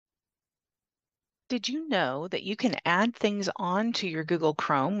Did you know that you can add things on to your Google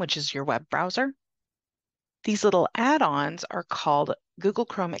Chrome, which is your web browser? These little add-ons are called Google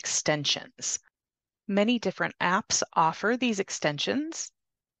Chrome extensions. Many different apps offer these extensions,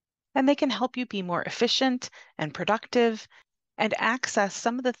 and they can help you be more efficient and productive and access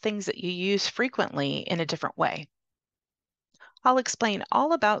some of the things that you use frequently in a different way. I'll explain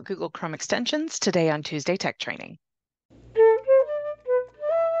all about Google Chrome extensions today on Tuesday Tech Training.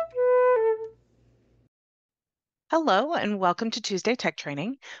 Hello, and welcome to Tuesday Tech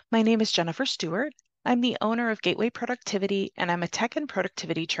Training. My name is Jennifer Stewart. I'm the owner of Gateway Productivity, and I'm a tech and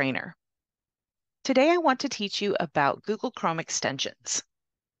productivity trainer. Today, I want to teach you about Google Chrome extensions.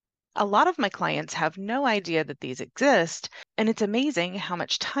 A lot of my clients have no idea that these exist, and it's amazing how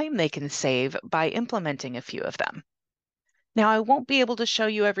much time they can save by implementing a few of them. Now, I won't be able to show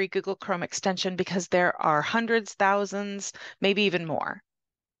you every Google Chrome extension because there are hundreds, thousands, maybe even more.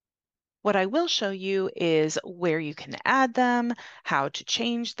 What I will show you is where you can add them, how to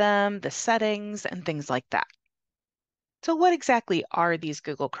change them, the settings, and things like that. So what exactly are these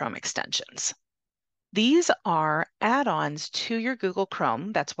Google Chrome extensions? These are add-ons to your Google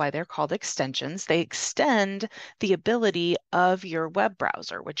Chrome. That's why they're called extensions. They extend the ability of your web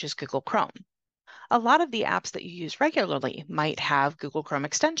browser, which is Google Chrome. A lot of the apps that you use regularly might have Google Chrome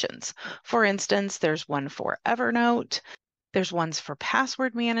extensions. For instance, there's one for Evernote. There's ones for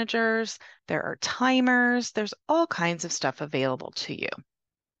password managers, there are timers, there's all kinds of stuff available to you.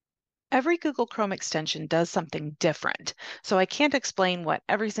 Every Google Chrome extension does something different, so I can't explain what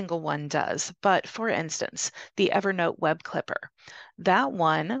every single one does, but for instance, the Evernote Web Clipper. That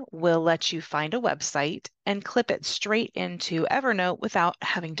one will let you find a website and clip it straight into Evernote without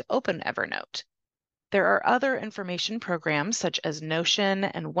having to open Evernote. There are other information programs such as Notion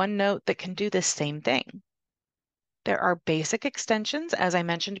and OneNote that can do the same thing. There are basic extensions. As I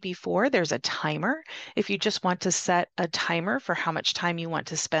mentioned before, there's a timer. If you just want to set a timer for how much time you want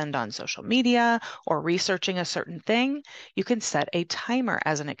to spend on social media or researching a certain thing, you can set a timer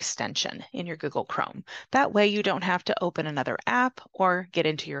as an extension in your Google Chrome. That way you don't have to open another app or get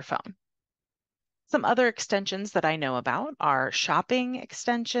into your phone. Some other extensions that I know about are shopping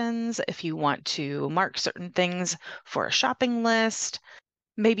extensions. If you want to mark certain things for a shopping list,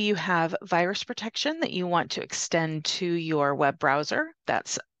 maybe you have virus protection that you want to extend to your web browser.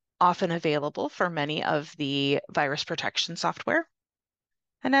 That's often available for many of the virus protection software.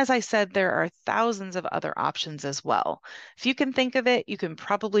 And as I said, there are thousands of other options as well. If you can think of it, you can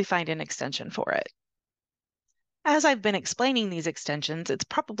probably find an extension for it. As I've been explaining these extensions, it's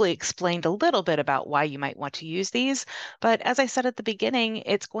probably explained a little bit about why you might want to use these, but as I said at the beginning,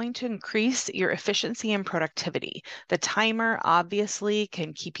 it's going to increase your efficiency and productivity. The timer obviously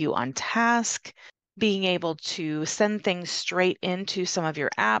can keep you on task. Being able to send things straight into some of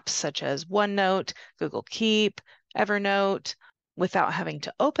your apps, such as OneNote, Google Keep, Evernote, without having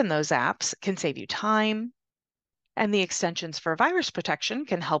to open those apps can save you time. And the extensions for virus protection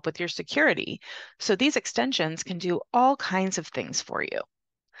can help with your security. So these extensions can do all kinds of things for you.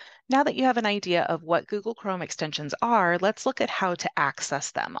 Now that you have an idea of what Google Chrome extensions are, let's look at how to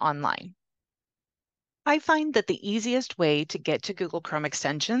access them online. I find that the easiest way to get to Google Chrome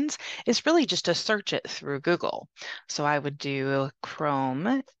extensions is really just to search it through Google. So I would do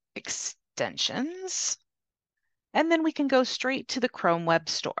Chrome extensions, and then we can go straight to the Chrome Web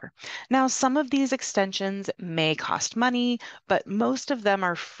Store. Now, some of these extensions may cost money, but most of them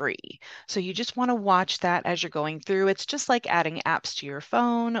are free. So you just want to watch that as you're going through. It's just like adding apps to your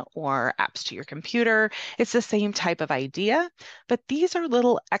phone or apps to your computer. It's the same type of idea, but these are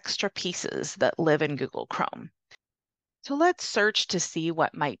little extra pieces that live in Google Chrome. So let's search to see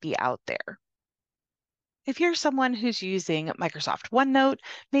what might be out there. If you're someone who's using Microsoft OneNote,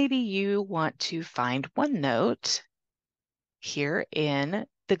 maybe you want to find OneNote here in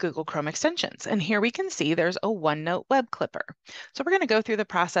the Google Chrome extensions. And here we can see there's a OneNote web clipper. So we're going to go through the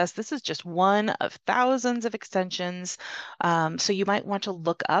process. This is just one of thousands of extensions. So you might want to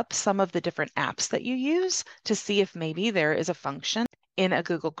look up some of the different apps that you use to see if maybe there is a function in a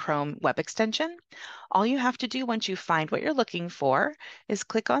Google Chrome web extension. All you have to do once you find what you're looking for is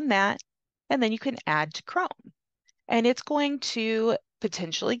click on that, and then you can add to Chrome. And it's going to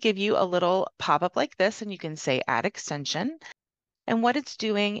potentially give you a little pop-up like this, and you can say add extension. And what it's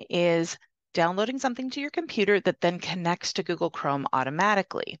doing is downloading something to your computer that then connects to Google Chrome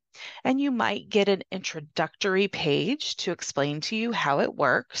automatically. And you might get an introductory page to explain to you how it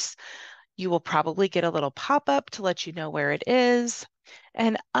works. You will probably get a little pop-up to let you know where it is.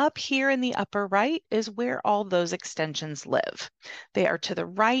 And up here in the upper right is where all those extensions live. They are to the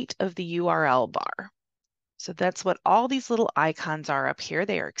right of the URL bar. So that's what all these little icons are up here.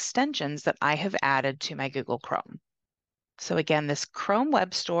 They are extensions that I have added to my Google Chrome. So again, this Chrome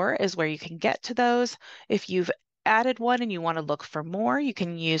Web Store is where you can get to those. If you've added one and you want to look for more, you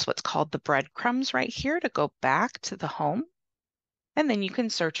can use what's called the breadcrumbs right here to go back to the home, and then you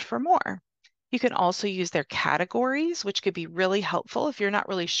can search for more. You can also use their categories, which could be really helpful if you're not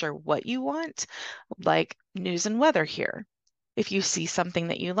really sure what you want, like news and weather here. If you see something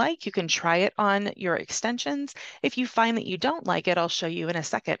that you like, you can try it on your extensions. If you find that you don't like it, I'll show you in a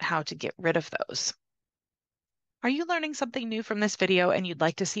second how to get rid of those. Are you learning something new from this video and you'd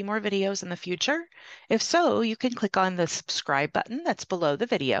like to see more videos in the future? If so, you can click on the subscribe button that's below the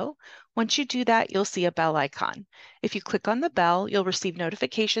video. Once you do that, you'll see a bell icon. If you click on the bell, you'll receive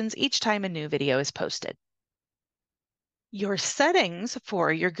notifications each time a new video is posted. Your settings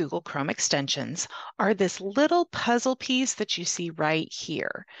for your Google Chrome extensions are this little puzzle piece that you see right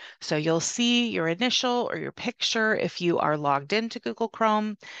here. So you'll see your initial or your picture if you are logged into Google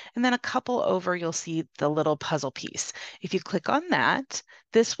Chrome, and then a couple over, you'll see the little puzzle piece. If you click on that,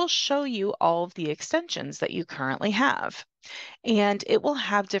 this will show you all of the extensions that you currently have. And it will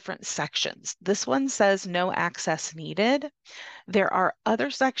have different sections. This one says no access needed. There are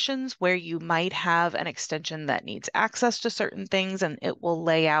other sections where you might have an extension that needs access to certain things, and it will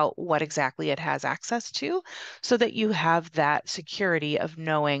lay out what exactly it has access to so that you have that security of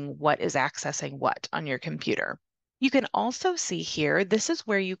knowing what is accessing what on your computer. You can also see here, this is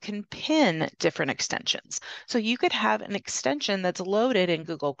where you can pin different extensions. So you could have an extension that's loaded in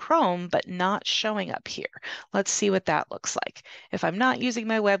Google Chrome, but not showing up here. Let's see what that looks like. If I'm not using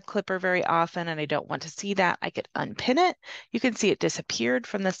my web clipper very often and I don't want to see that, I could unpin it. You can see it disappeared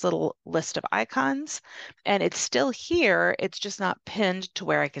from this little list of icons, and it's still here. It's just not pinned to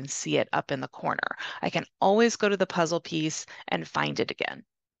where I can see it up in the corner. I can always go to the puzzle piece and find it again.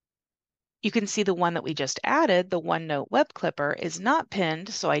 You can see the one that we just added, the OneNote web clipper, is not pinned,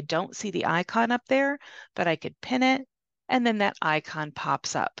 so I don't see the icon up there, but I could pin it, and then that icon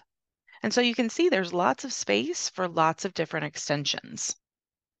pops up. And so you can see there's lots of space for lots of different extensions.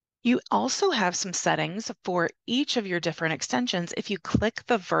 You also have some settings for each of your different extensions if you click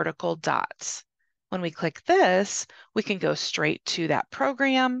the vertical dots. When we click this, we can go straight to that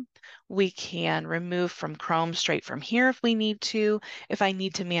program. We can remove from Chrome straight from here if we need to. If I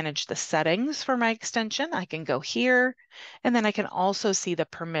need to manage the settings for my extension, I can go here, and then I can also see the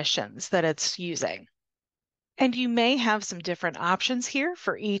permissions that it's using. And you may have some different options here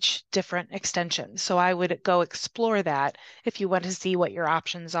for each different extension. So I would go explore that if you want to see what your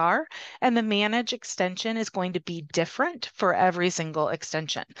options are. And the Manage extension is going to be different for every single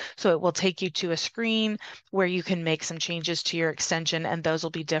extension. So it will take you to a screen where you can make some changes to your extension, and those will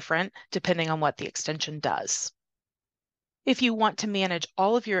be different depending on what the extension does. If you want to manage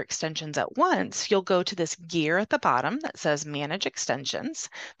all of your extensions at once, you'll go to this gear at the bottom that says Manage Extensions.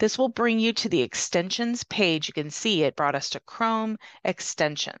 This will bring you to the Extensions page. You can see it brought us to Chrome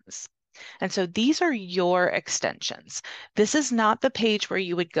Extensions. And so these are your extensions. This is not the page where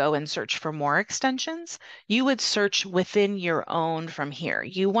you would go and search for more extensions. You would search within your own from here.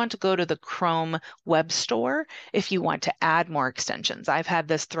 You want to go to the Chrome Web Store if you want to add more extensions. I've had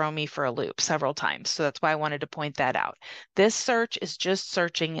this throw me for a loop several times, so that's why I wanted to point that out. This search is just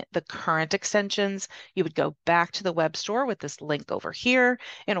searching the current extensions. You would go back to the web store with this link over here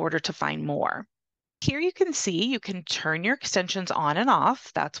in order to find more. Here you can see you can turn your extensions on and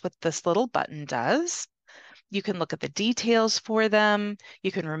off. That's what this little button does. You can look at the details for them.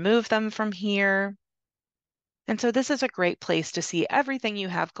 You can remove them from here. And so this is a great place to see everything you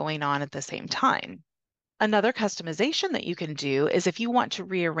have going on at the same time. Another customization that you can do is if you want to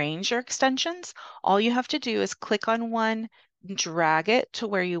rearrange your extensions, all you have to do is click on one, drag it to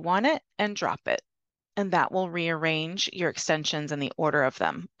where you want it, and drop it. And that will rearrange your extensions in the order of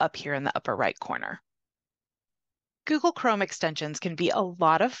them up here in the upper right corner. Google Chrome extensions can be a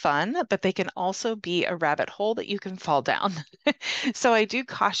lot of fun, but they can also be a rabbit hole that you can fall down. So I do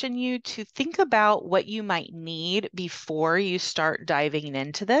caution you to think about what you might need before you start diving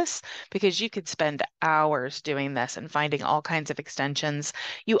into this, because you could spend hours doing this and finding all kinds of extensions.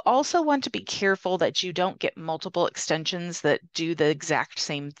 You also want to be careful that you don't get multiple extensions that do the exact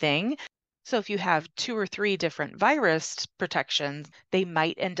same thing. So if you have 2 or 3 different virus protections, they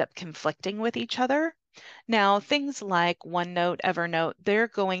might end up conflicting with each other. Now, things like OneNote, Evernote, they're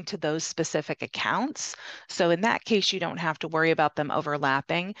going to those specific accounts. So in that case, you don't have to worry about them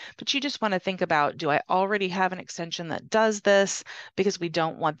overlapping, but you just want to think about, do I already have an extension that does this? Because we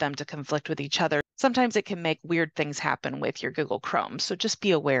don't want them to conflict with each other. Sometimes it can make weird things happen with your Google Chrome, so just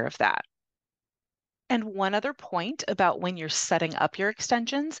be aware of that. And one other point about when you're setting up your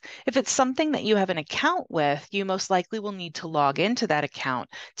extensions, if it's something that you have an account with, you most likely will need to log into that account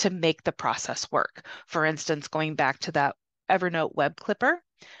to make the process work. For instance, going back to that Evernote web clipper,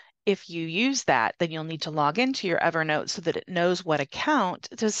 if you use that, then you'll need to log into your Evernote so that it knows what account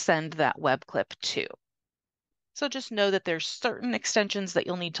to send that web clip to. So just know that there's certain extensions that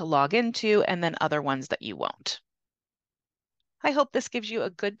you'll need to log into and then other ones that you won't. I hope this gives you a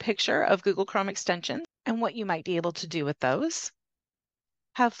good picture of Google Chrome extensions and what you might be able to do with those.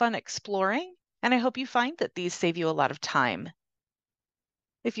 Have fun exploring, and I hope you find that these save you a lot of time.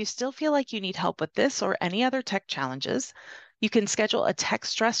 If you still feel like you need help with this or any other tech challenges, you can schedule a tech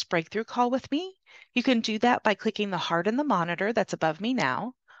stress breakthrough call with me. You can do that by clicking the heart in the monitor that's above me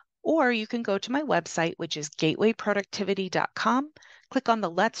now, or you can go to my website, which is gatewayproductivity.com, click on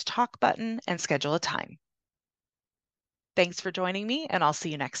the Let's Talk button, and schedule a time. Thanks for joining me, and I'll see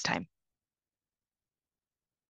you next time.